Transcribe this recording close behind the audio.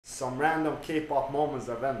some random K-pop moments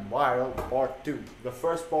that went viral, part 2. The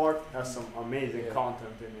first part has some amazing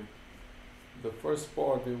content in it. The first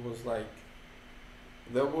part, it was like,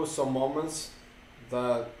 there was some moments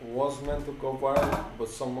that was meant to go viral, but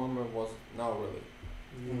some moment was not really.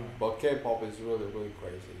 Yeah. But K-pop is really, really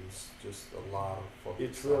crazy. It's just a lot of fucking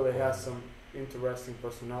It stuff really going has on. some interesting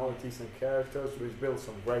personalities and characters, which build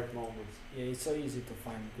some great moments. Yeah, it's so easy to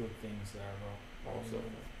find good things there, bro. Also.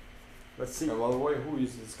 Let's see. And by the way, who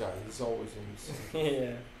is this guy? He's always in this.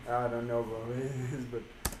 Yeah. I don't know, bro. But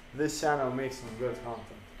this channel makes some good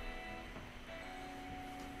content.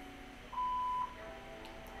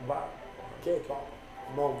 Wow. K-pop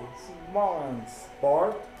moments. Moments.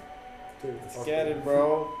 Part 2. Let's get it,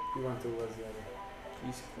 bro. You want to what's the other?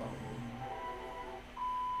 He's clown.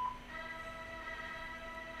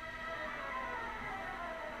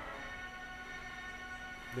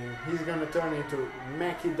 Then he's gonna turn into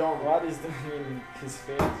Mackie Donald. What is doing in his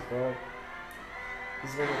face, bro?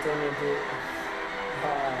 He's gonna turn into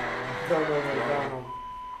Donald McDonald.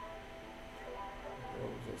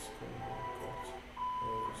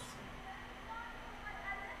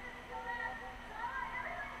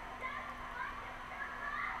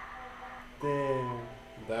 Damn.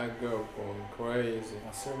 That girl going crazy.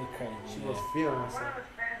 That's really crazy. She yeah. was feeling herself.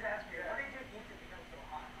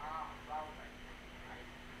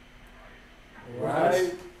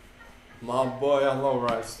 Right? My boy, I love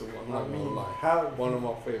rice too. I'm not I gonna mean, lie. how One of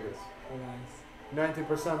my favorites. Nice.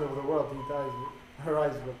 90% of the world eat ice, her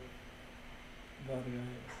eyes, but That guy.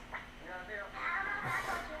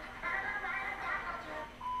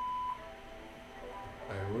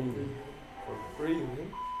 Irene for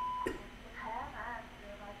breathing.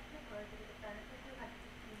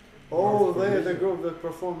 oh, North they're the Korea. group that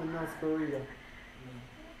performed in North Korea.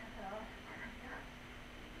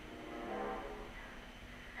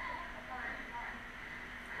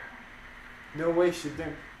 No way she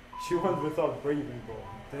didn't. She went without breathing, bro.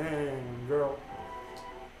 Damn, girl.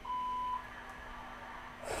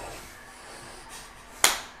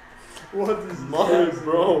 What is My this,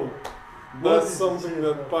 bro. What That's is something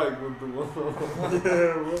this, that bro? Pike would do.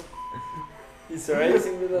 Yeah, bro. He's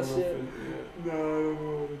racing with that shit. No, I don't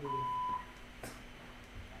know what it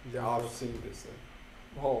is. Yeah, I've seen this thing.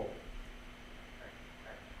 Oh.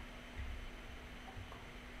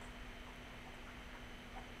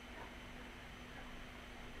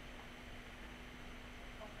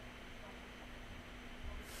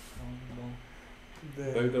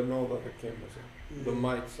 Damn. They don't know that the cameras are. The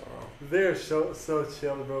mics are on. They're so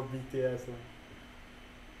chill, bro. BTS. Like.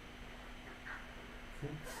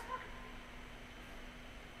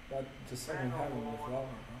 That just something happened with flower,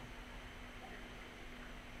 huh?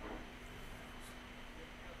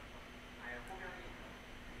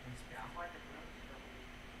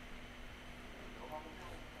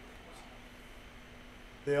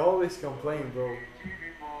 They always complain, bro.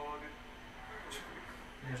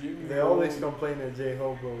 Jimmy They always complain at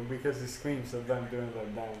J-Hope, bro, because he screams at them during their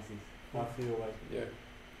dances. I feel like. Yeah.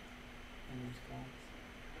 And he's gone.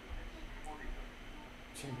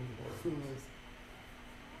 Jimmy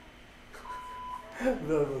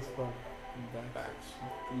That was fun. Back. Backs.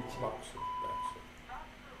 Itzy. Backs.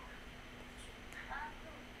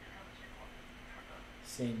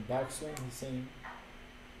 Saying backswing, he's saying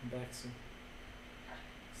backswing.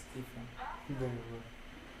 Stephen. Damn, bro.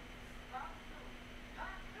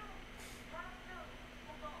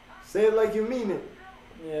 Say it like you mean it.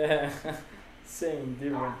 Yeah. Saying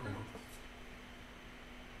different.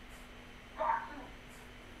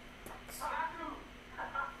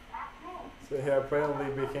 So he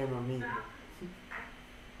apparently became a meme.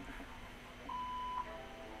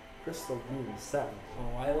 Crystal Beam is savage.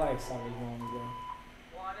 Oh, I like Savage Moms, bro.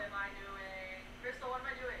 What am I doing? Crystal, what am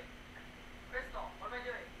I doing? Crystal, what am I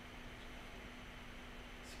doing?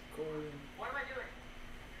 It's Korean. What am I doing?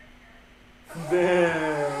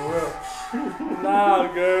 Damn, bro.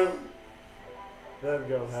 Nah, girl. That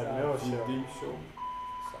girl had no Savage. show. D show.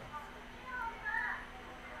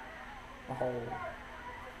 Oh,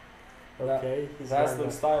 Okay, that's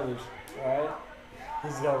the stylish, right?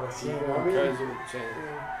 he's got a She chain. I going mean, crazy with chain.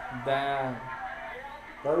 Damn.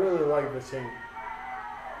 I really like the chain.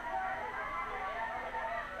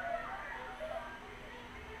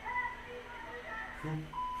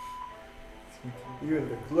 You in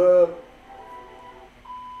the club.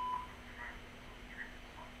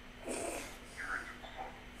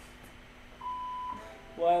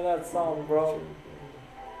 Why that song, bro?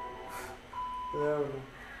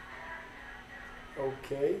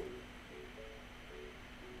 Okay.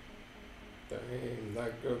 Damn,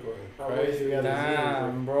 that girl going I wish crazy. we had a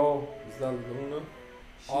Damn, bro. Is that Luna?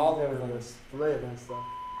 She's All of having them. a split and stuff.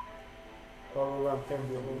 All of them can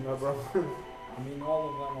be Luna, bro. I mean, all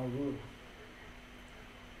of them are good.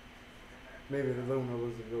 Maybe the Luna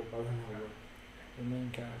was a group, I don't know. Bro. The main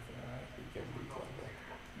character, right? You can be like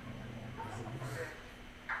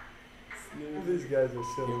that. These guys are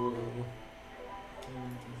He silly. will.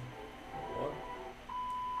 What?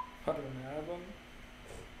 What an album?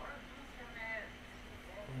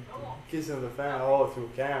 Kissing the fan, oh, through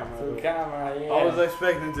camera. Through bro. camera, yeah. I was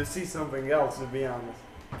expecting to see something else, to be honest.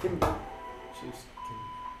 Kim, She's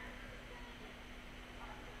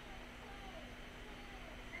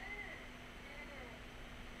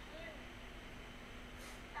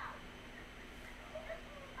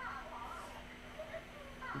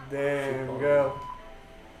damn, girl.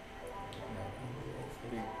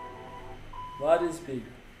 What is big?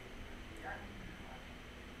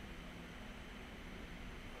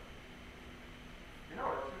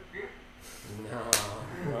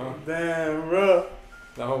 no. Damn, bro.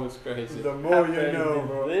 That was crazy. The more you Happened know, in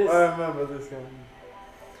bro. this. I remember this guy.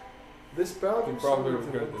 This belt You was probably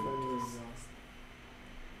something to regretted look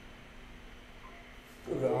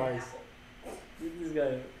it. at. The eyes. Did this guy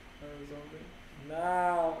or something?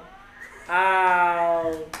 No.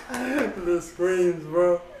 Ow. The screams,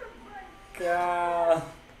 bro. God.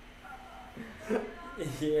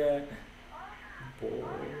 Yeah. Boy.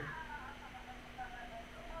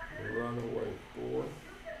 Run away, boy.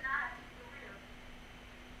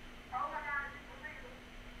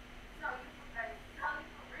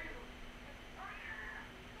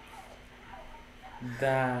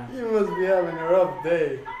 Damn. You must be having a rough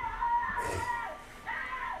day.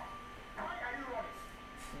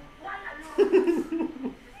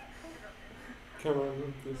 Come on,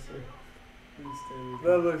 look this way. Please stay with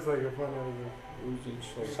That me. looks like a fun idea. Who's in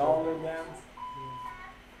shoulder? Shoulder dance.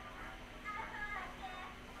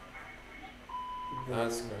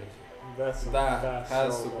 That's crazy. That's some That fast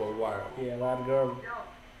has to shoulder. go viral. Yeah, that girl.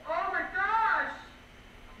 Oh my gosh!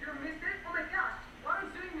 You missed it? Oh my gosh! What are you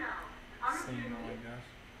doing now? Are you Saying, kidding oh me? my gosh.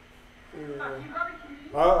 Yeah. You gotta be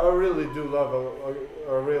kidding me? I really do love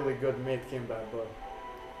a really good mid comeback, bro.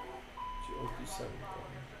 87.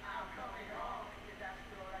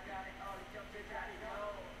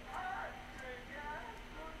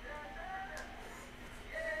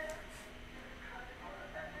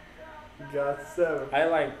 Got 7. I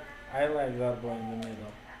like that boy in the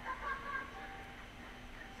middle.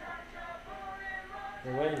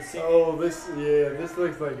 The way he sings. Oh, this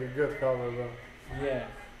looks like a good cover, bro. Yeah.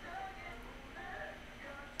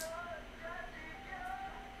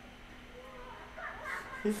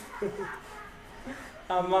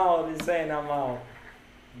 I'm out. He's saying I'm out.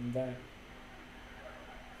 I'm back.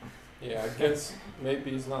 Yeah, I guess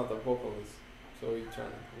maybe he's not a vocalist, so he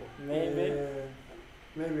turned to Maybe. Yeah.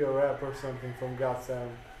 Maybe a rap or something from God 7.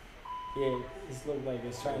 Yeah. He's look like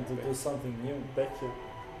he's trying to do something new. Becky.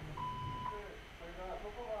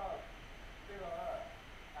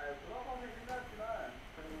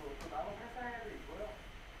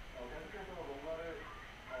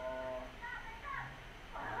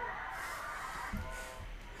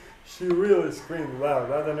 She really screamed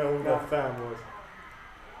loud. I don't know who that fan was.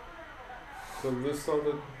 So this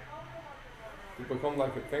started to become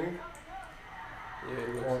like a thing? Yeah,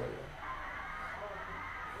 it looks Or- like that.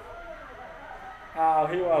 Oh,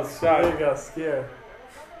 he was They shocked. got scared.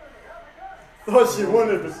 Thought she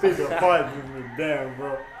wanted to pick a fight with me. Damn,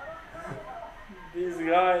 bro. This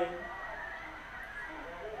guy.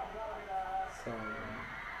 So,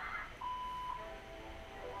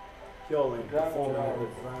 Killing. Grandma.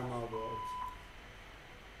 Grandma, bro.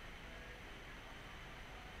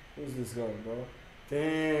 who's this girl, bro?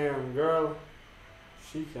 Damn, girl.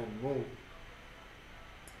 She can move.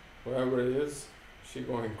 Wherever it is, she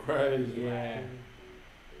going crazy. Yeah.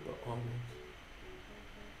 The onions.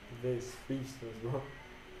 They speechless, bro.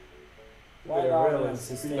 Why They're the really audience is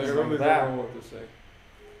They thinking speechless. really like don't that? know what to say.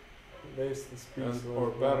 They're speechless. And our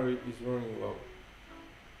bro. battery is running low.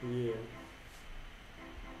 Yeah.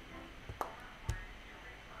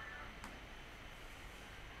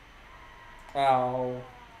 Ow.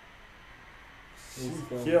 She This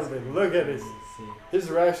girl killed is it. Look at this. crazy. His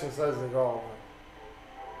reaction says it all.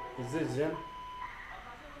 Is this Jim?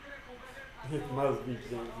 It must be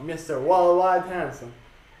Jim. Mr. Worldwide Handsome.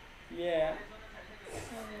 Yeah.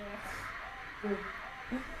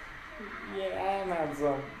 Yeah, I am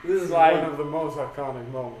handsome. This is Like- one of the most iconic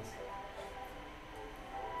moments.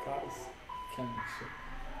 Guys. Chemistry.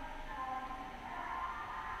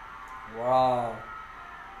 Wow.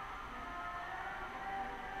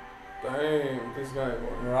 Damn, this guy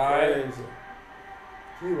went Right. crazy.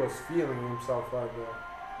 He was feeling himself right there.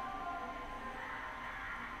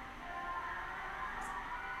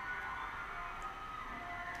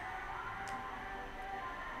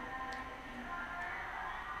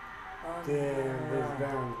 Damn, this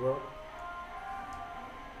band, bro.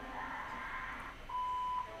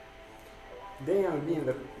 Damn, being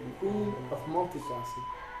the queen of multitasking.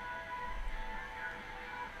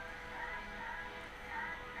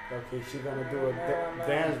 Okay, she's gonna do a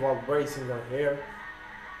dance while bracing her hair.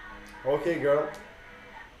 Okay, girl.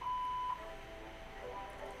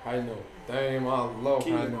 High note. Damn, I love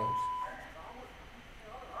Key high note. notes.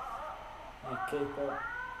 Like K-pop,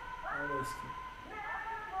 always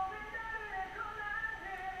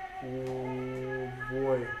Oh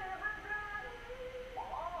boy.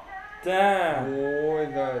 Damn!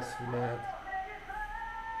 Boy, that's mad.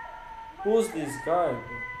 Who's this guy, bro?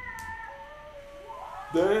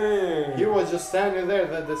 Damn. He was just standing there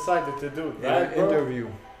that decided to do in that, an bro. interview.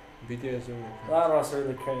 BTS interview. That was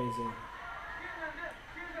really crazy.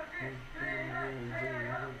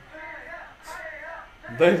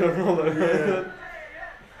 They don't know that. Yeah.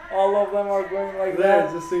 All of them are going like They're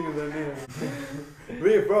that. just singing their names.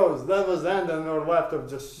 We froze. That was the end, and our laptop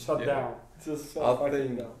just shut Yeah. down. Just I'll so fucking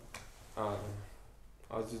think- dumb. I don't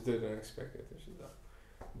know. I just didn't expect it to shut down.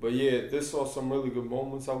 But yeah, this was some really good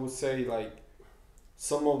moments. I would say like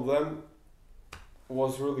some of them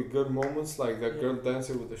was really good moments, like that girl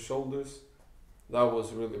dancing with the shoulders. That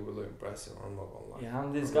was really impressive. I'm not gonna lie. Yeah,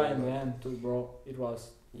 and this guy in the end too, bro. It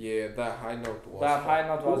was Yeah, that high note was. that high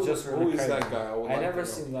note was just really Who is crazy. that guy? I, would I like never to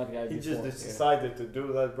know. seen that guy He before. just decided to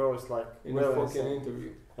do that, bro. It's like In a really fucking insane.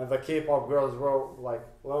 interview. And the K-pop girls, bro, like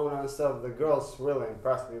Lona and stuff. The girls really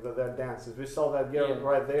impressed me with their dances. We saw that girl Yeah,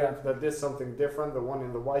 right there yeah. that did something different. The one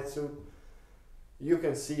in the white suit. You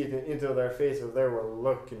can see it into their faces. They were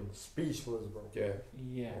looking speechless, bro. Yeah.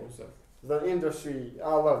 Yeah. What was that? The industry,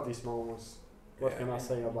 I love these moments. What Yeah. can I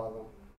say about them?